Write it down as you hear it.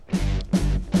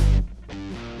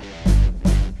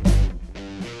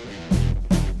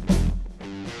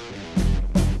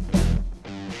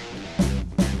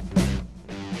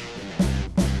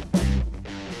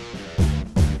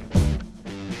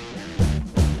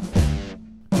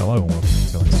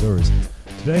stories.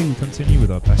 Today we continue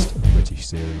with our Best of British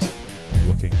series,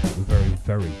 looking at the very,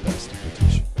 very best of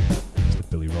British, Mr.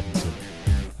 Billy Robinson.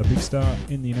 A big star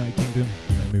in the United Kingdom,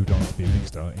 and then moved on to be a big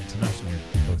star internationally,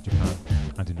 in both Japan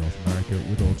and in North America,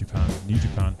 with All Japan, New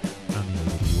Japan and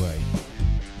the AWA.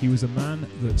 He was a man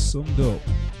that summed up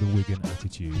the Wigan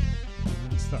attitude.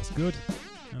 And that's good,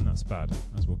 and that's bad,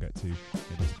 as we'll get to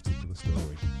in this particular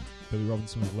story. Billy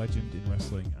Robinson was a legend in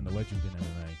wrestling and a legend in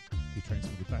MMA. He trained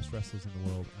some of the best wrestlers in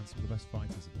the world and some of the best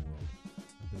fighters in the world.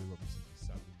 And Billy Robinson is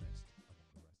sadly missed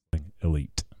among the wrestling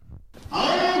elite.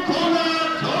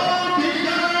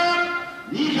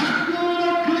 Billy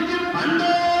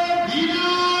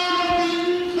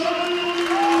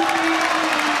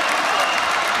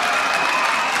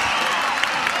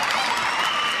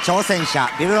挑戦者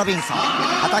ビル・ロビンソン、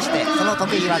果たしてその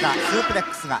得意技スープレッ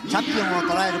クスがチャンピオンを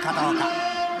捉えるかどうか。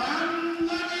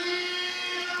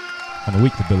 On the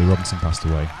week that Billy Robinson passed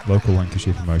away, local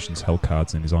Lancashire promotions held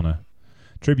cards in his honour.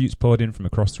 Tributes poured in from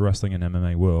across the wrestling and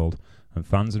MMA world, and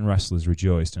fans and wrestlers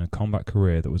rejoiced in a combat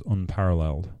career that was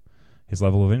unparalleled. His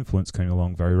level of influence came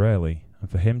along very rarely, and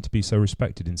for him to be so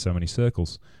respected in so many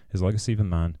circles is legacy of a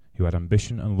man who had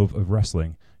ambition and love of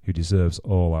wrestling, who deserves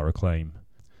all our acclaim.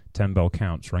 10 bell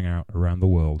counts rang out around the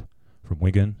world, from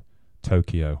Wigan,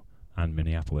 Tokyo, and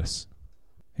Minneapolis.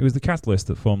 He was the catalyst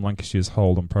that formed Lancashire's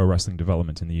hold on pro wrestling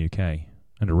development in the UK,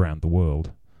 and around the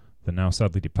world. The now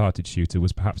sadly departed shooter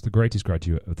was perhaps the greatest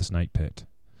graduate of the Snake Pit.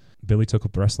 Billy took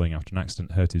up wrestling after an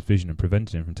accident hurt his vision and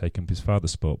prevented him from taking up his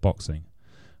father's sport, boxing.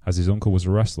 As his uncle was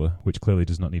a wrestler, which clearly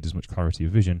does not need as much clarity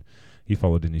of vision, he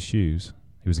followed in his shoes.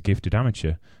 He was a gifted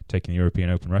amateur, taking the European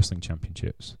Open Wrestling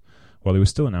Championships. While he was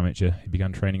still an amateur, he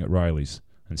began training at Riley's,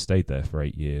 and stayed there for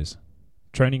 8 years.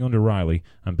 Training under Riley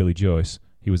and Billy Joyce,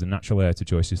 he was the natural heir to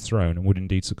Joyce's throne and would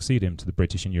indeed succeed him to the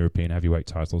British and European heavyweight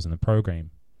titles in the pro game.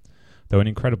 Though an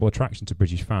incredible attraction to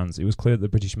British fans, it was clear that the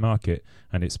British market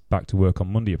and its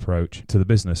back-to-work-on-Monday approach to the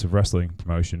business of wrestling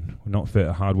promotion would not fit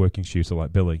a hard-working shooter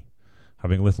like Billy.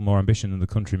 Having a little more ambition than the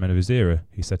countrymen of his era,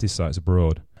 he set his sights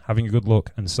abroad. Having a good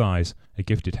look and size, a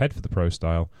gifted head for the pro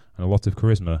style, and a lot of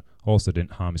charisma also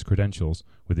didn't harm his credentials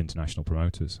with international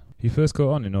promoters. He first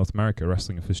caught on in North America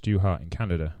wrestling for Stu Hart in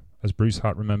Canada. As Bruce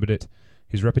Hart remembered it,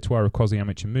 his repertoire of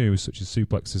quasi-amateur moves such as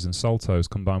suplexes and saltos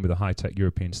combined with a high-tech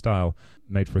European style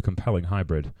made for a compelling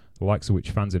hybrid, the likes of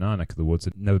which fans in our neck of the woods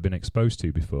had never been exposed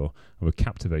to before and were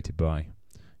captivated by.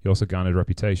 He also garnered a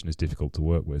reputation as difficult to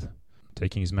work with.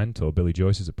 Taking his mentor Billy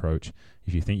Joyce's approach,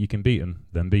 if you think you can beat him,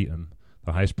 then beat him,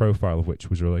 the highest profile of which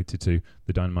was related to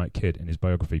the Dynamite Kid in his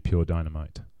biography Pure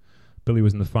Dynamite. Billy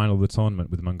was in the final of the tournament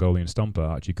with the Mongolian stomper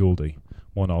Archie Gouldy,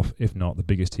 one of, if not the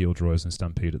biggest heel drawers in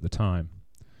Stampede at the time.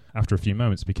 After a few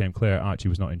moments it became clear Archie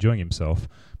was not enjoying himself,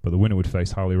 but the winner would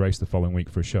face Harley Race the following week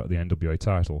for a shot at the NWA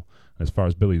title, and as far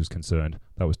as Billy was concerned,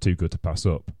 that was too good to pass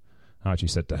up. Archie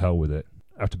said to hell with it,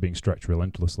 after being stretched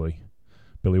relentlessly.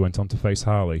 Billy went on to face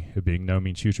Harley, who being no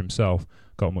mean shooter himself,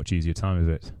 got a much easier time of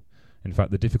it. In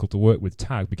fact, the difficult to work with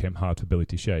tag became hard for Billy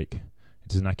to shake.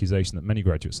 It is an accusation that many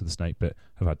graduates of the Snake Pit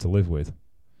have had to live with.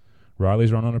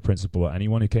 Riley's ran on a principle that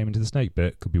anyone who came into the Snake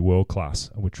Pit could be world class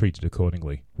and were treated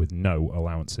accordingly, with no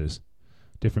allowances.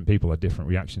 Different people had different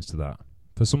reactions to that.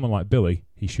 For someone like Billy,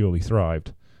 he surely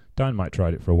thrived. Dynamite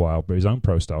tried it for a while, but his own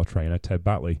pro-style trainer, Ted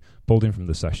Batley, pulled him from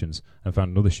the sessions and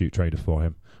found another shoot trainer for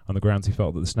him, on the grounds he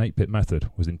felt that the Snake Pit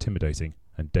method was intimidating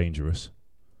and dangerous.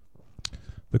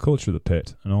 The culture of the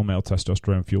pit, an all-male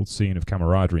testosterone-fueled scene of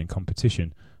camaraderie and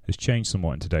competition, has changed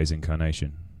somewhat in today's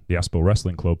incarnation. The Aspel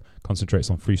Wrestling Club concentrates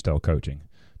on freestyle coaching,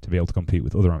 to be able to compete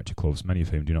with other amateur clubs, many of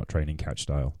whom do not train in catch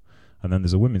style. And then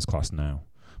there's a women's class now.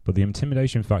 But the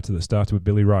intimidation factor that started with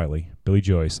Billy Riley, Billy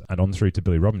Joyce, and on through to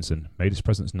Billy Robinson made his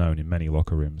presence known in many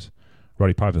locker rooms.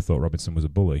 Roddy Piper thought Robinson was a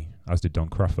bully, as did Don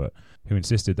Crawford, who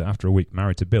insisted that after a week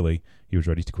married to Billy, he was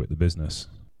ready to quit the business.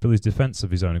 Billy's defence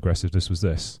of his own aggressiveness was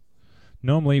this.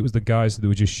 Normally it was the guys that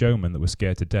were just showmen that were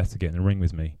scared to death to get in the ring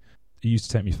with me. It used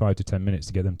to take me 5 to 10 minutes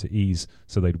to get them to ease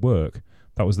so they'd work.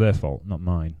 That was their fault, not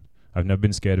mine. I've never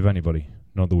been scared of anybody,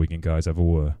 nor the Wigan guys ever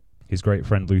were. His great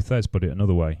friend Lou Thez put it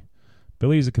another way.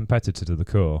 Billy is a competitor to the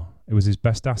core. It was his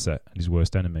best asset and his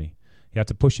worst enemy. He had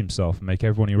to push himself and make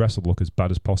everyone he wrestled look as bad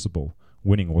as possible.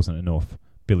 Winning wasn't enough.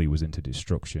 Billy was into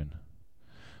destruction.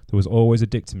 There was always a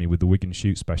dick to me with the Wigan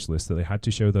shoot specialists that they had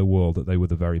to show their world that they were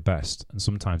the very best, and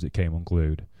sometimes it came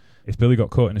unglued. If Billy got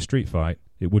caught in a street fight,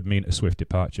 it would mean a swift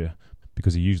departure,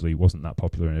 because he usually wasn't that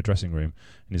popular in a dressing room,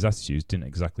 and his attitudes didn't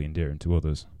exactly endear him to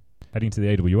others. Heading to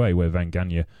the AWA, where Van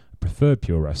Gagne preferred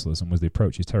pure wrestlers and was the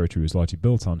approach his territory was largely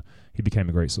built on, he became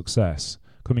a great success,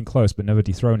 coming close but never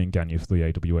dethroning Gagne for the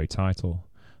AWA title.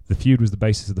 The feud was the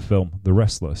basis of the film The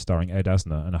Wrestler, starring Ed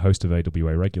Asner and a host of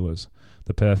AWA regulars.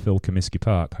 The pair filled Comiskey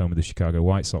Park, home of the Chicago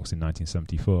White Sox in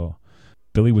 1974.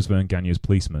 Billy was Verne Gagne's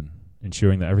policeman,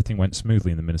 ensuring that everything went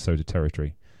smoothly in the Minnesota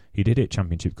territory. He did hit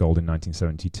championship gold in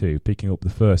 1972, picking up the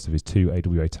first of his 2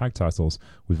 AWA tag titles,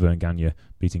 with Verne Gagne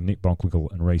beating Nick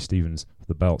Bockwinkel and Ray Stevens for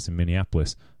the belts in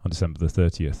Minneapolis on December the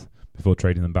 30th, before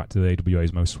trading them back to the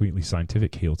AWA's most sweetly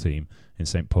scientific heel team in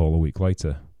St. Paul a week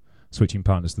later. Switching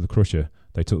partners to the Crusher,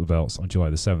 they took the belts on July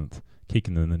the 7th,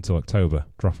 keeping them until October,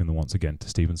 dropping them once again to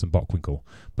Stevens and Bockwinkel,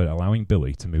 but allowing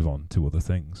Billy to move on to other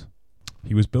things.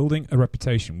 He was building a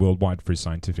reputation worldwide for his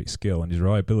scientific skill and his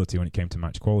reliability when it came to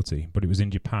match quality, but it was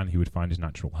in Japan he would find his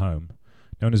natural home.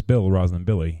 Known as Bill rather than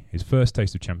Billy, his first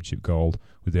taste of championship gold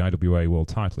was the IWA World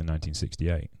title in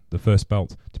 1968, the first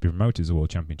belt to be promoted as a world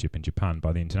championship in Japan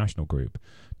by the International Group,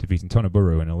 defeating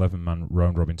Tonoburo in an 11-man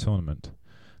round-robin tournament.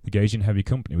 The Gaijin Heavy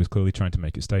Company was clearly trying to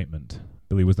make a statement.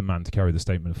 Billy was the man to carry the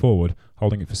statement forward,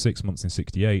 holding it for 6 months in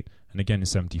 68 and again in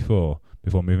 74,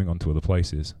 before moving on to other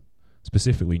places.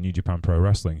 Specifically New Japan Pro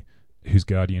Wrestling, whose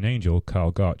guardian angel,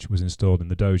 Karl Gotch, was installed in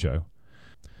the dojo.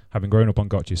 Having grown up on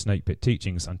Gotch's Snake Pit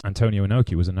teachings, Antonio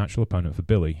Inoki was a natural opponent for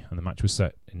Billy, and the match was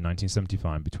set in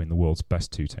 1975 between the world's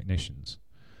best 2 technicians,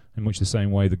 in much the same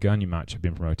way the Gagne match had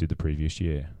been promoted the previous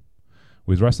year.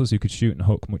 With wrestlers who could shoot and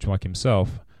hook much like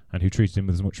himself, and who treated him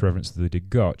with as much reverence as they did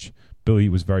Gotch, Billy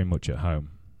was very much at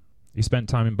home. He spent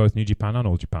time in both New Japan and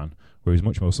All Japan, where he was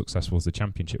much more successful as the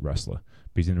championship wrestler,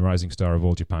 beating the rising star of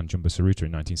All Japan, Jumbo Tsuruta,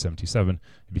 in 1977.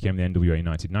 He became the NWA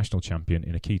United National Champion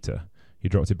in Akita. He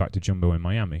dropped it back to Jumbo in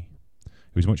Miami.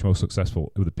 He was much more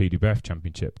successful with the PWF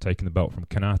Championship, taking the belt from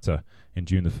Kanata in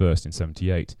June the 1st in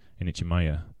 78 in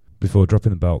Ichimaya, before dropping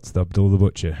the belt to Abdullah the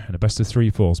Butcher in a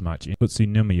best-of-3 falls match in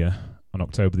Utsunomiya on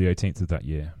October the 18th of that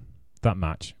year. That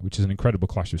match, which is an incredible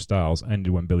clash of styles,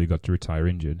 ended when Billy got to retire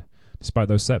injured. Despite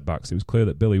those setbacks, it was clear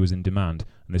that Billy was in demand,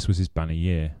 and this was his banner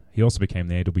year. He also became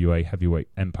the AWA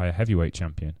Empire Heavyweight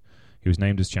Champion. He was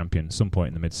named as champion at some point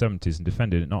in the mid-70s and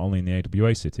defended it not only in the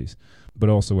AWA cities, but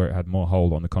also where it had more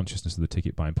hold on the consciousness of the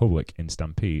ticket-buying public in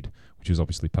Stampede, which was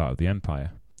obviously part of the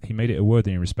Empire. He made it a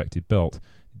worthy and respected belt,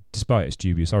 despite its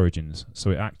dubious origins,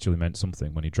 so it actually meant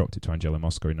something when he dropped it to Angelo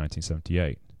Mosca in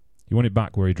 1978. He won it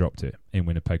back where he dropped it, in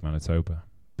Winnipeg, Manitoba.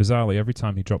 Bizarrely, every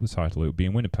time he dropped the title, it would be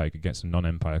in Winnipeg against a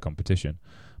non-Empire competition.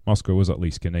 Mosca was at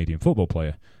least a Canadian football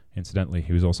player. Incidentally,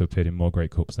 he was also appeared in more Grey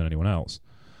Cups than anyone else,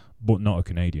 but not a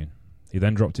Canadian. He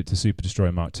then dropped it to Super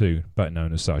Destroyer Mark II, better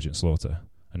known as Sergeant Slaughter,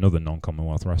 another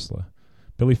non-Commonwealth wrestler.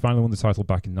 Billy finally won the title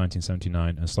back in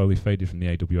 1979 and slowly faded from the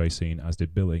AWA scene, as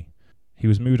did Billy. He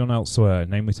was moved on elsewhere,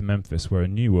 namely to Memphis, where a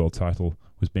new world title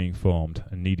was being formed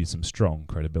and needed some strong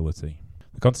credibility.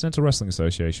 The Continental Wrestling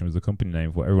Association was the company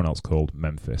name for what everyone else called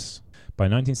Memphis. By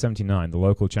 1979, the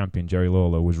local champion Jerry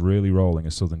Lawler was really rolling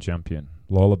as Southern champion.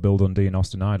 Lawler, Bill Dundee and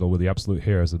Austin Idol were the absolute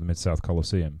heroes of the Mid-South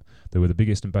Coliseum. They were the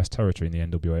biggest and best territory in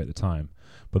the NWA at the time,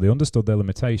 but they understood their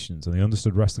limitations and they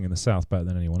understood wrestling in the South better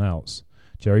than anyone else.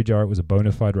 Jerry Jarrett was a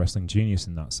bona fide wrestling genius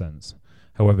in that sense.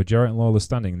 However, Jarrett and Lawler's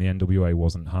standing in the NWA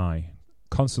wasn't high.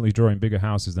 Constantly drawing bigger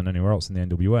houses than anywhere else in the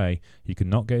NWA, he could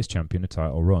not get his champion a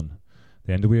title run.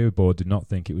 The NWA board did not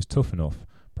think it was tough enough.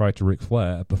 Prior to Ric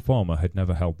Flair, a performer had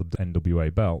never held the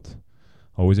NWA belt.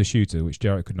 Always a shooter, which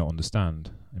Jarrett could not understand.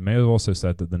 It may have also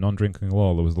said that the non-drinking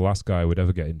Lawler was the last guy who would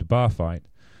ever get into a bar fight.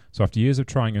 So after years of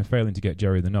trying and failing to get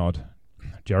Jerry the nod,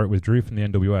 Jarrett withdrew from the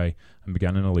NWA and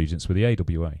began an allegiance with the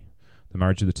AWA. The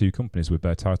marriage of the two companies would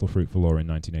bear title fruit for Lawler in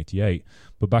 1988,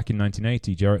 but back in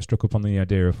 1980, Jarrett struck upon the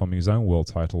idea of forming his own world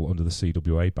title under the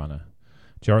CWA banner.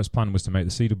 Jarrett's plan was to make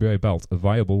the CWA belt a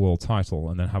viable world title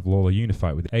and then have Lawler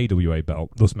unify with the AWA belt,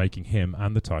 thus making him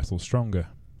and the title stronger.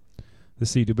 The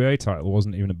CWA title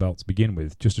wasn't even a belt to begin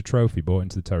with, just a trophy brought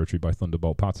into the territory by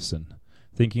Thunderbolt Patterson.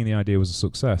 Thinking the idea was a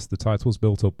success, the title was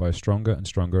built up by a stronger and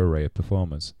stronger array of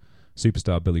performers.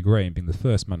 Superstar Billy Graham being the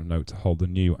first man of note to hold the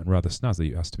new and rather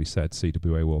snazzy, it has to be said,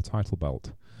 CWA world title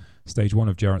belt. Stage 1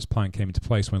 of Jarrett's plan came into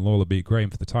place when Lawler beat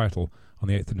Graham for the title on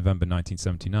the 8th of November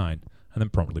 1979, and then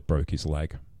promptly broke his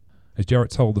leg. As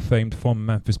Jarrett told the famed former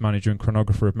Memphis manager and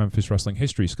chronographer of Memphis wrestling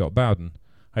history, Scott Bowden,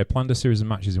 I had planned a series of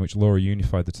matches in which Lawler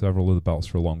unified the several other belts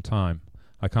for a long time.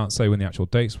 I can't say when the actual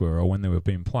dates were or when they were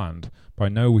being planned, but I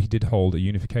know he did hold a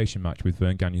unification match with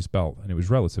Verne Gagne's belt, and it was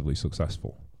relatively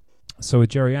successful. So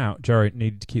with Jerry out, Jarrett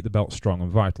needed to keep the belt strong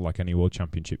and vital like any world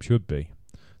championship should be.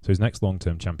 So his next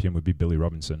long-term champion would be Billy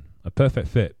Robinson, a perfect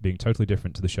fit, being totally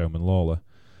different to the showman Lawler.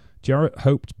 Jarrett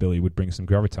hoped Billy would bring some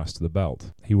gravitas to the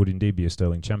belt. He would indeed be a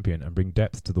sterling champion and bring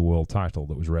depth to the world title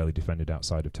that was rarely defended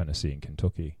outside of Tennessee and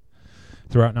Kentucky.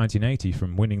 Throughout 1980,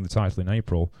 from winning the title in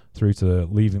April through to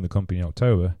leaving the company in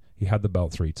October, he had the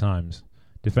belt 3 times.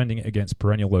 defending it against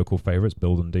perennial local favourites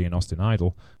Bill Dundee and Austin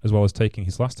Idol, as well as taking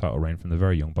his last title reign from the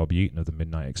very young Bobby Eaton of the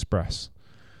Midnight Express.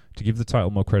 To give the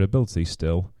title more credibility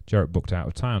still, Jarrett booked out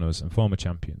of towners and former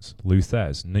champions, Lou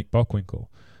Thez and Nick Bockwinkel,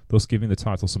 thus giving the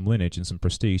title some lineage and some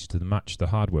prestige to match the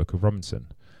hard work of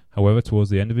Robinson. However, towards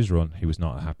the end of his run, he was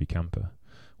not a happy camper.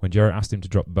 When Jarrett asked him to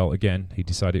drop the belt again, he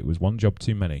decided it was one job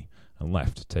too many, and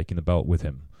left, taking the belt with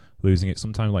him, losing it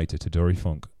sometime later to Dory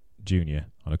Funk Jr.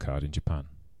 on a card in Japan.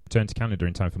 Returned to Canada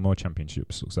in time for more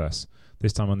championship success,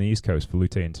 this time on the East Coast for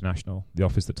Lutte International, the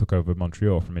office that took over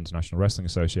Montreal from International Wrestling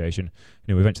Association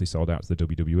and who eventually sold out to the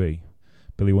WWE.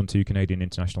 Billy won 2 Canadian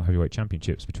International Heavyweight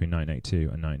Championships between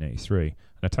 1982 and 1983, and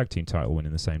a tag team title win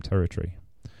in the same territory.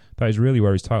 That is really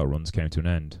where his title runs came to an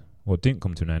end. What didn't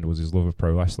come to an end was his love of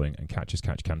pro wrestling and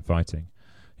catch-as-catch-can fighting.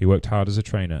 He worked hard as a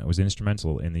trainer and was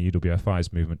instrumental in the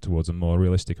UWFI's movement towards a more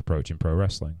realistic approach in pro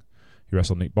wrestling. He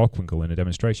wrestled Nick Bockwinkel in a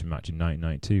demonstration match in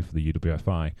 1992 for the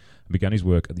UWFI and began his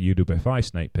work at the UWFI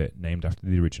Snake Pit, named after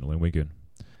the original in Wigan.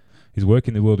 His work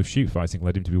in the world of shoot fighting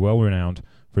led him to be well renowned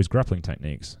for his grappling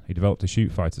techniques. He developed to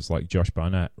shoot fighters like Josh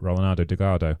Barnett, Rolando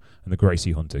Delgado, and the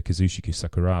Gracie hunter Kazushiki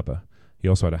Sakuraba. He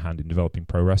also had a hand in developing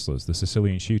pro wrestlers, the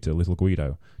Sicilian shooter Little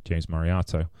Guido, James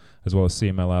Mariato, as well as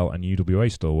CMLL and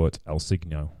UWA stalwart El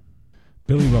Signo.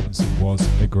 Billy Robinson was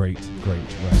a great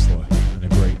wrestler and a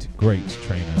great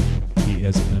trainer. He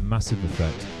has a massive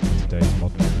effect on today's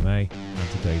modern MMA and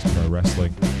today's pro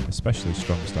wrestling, especially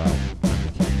Strong Style and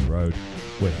the King of the Road,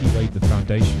 where he laid the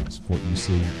foundations for what you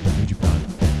see in New Japan,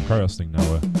 Pro Wrestling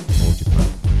Noah, All Japan,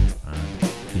 and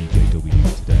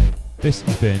BJW today. This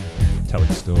has been Telling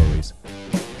Stories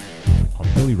on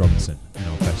Billy Robinson in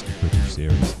our Best of British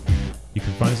series. You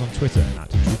can find us on Twitter at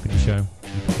Trupany Show.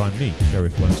 You can find me,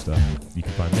 Sheriff Lone Star. You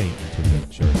can find me on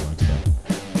Twitter, Sheriff Lone Star.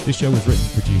 This show was written,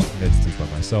 produced and edited by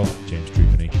myself, James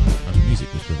Trupany, and the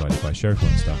music was provided by Sheriff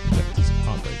Lone Star and Deputies of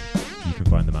Heartbreak. You can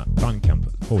find them at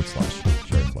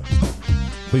bandcamp.com/Sheriff Lone Star.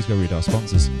 Please go read our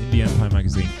sponsors, Indie Empire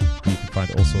Magazine, where you can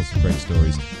find all sorts of great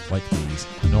stories like these,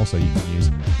 and also you can use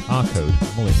our code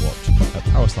MulletWatch at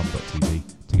powerslam.tv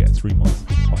to get a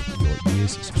 3-month off your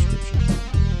year's subscription.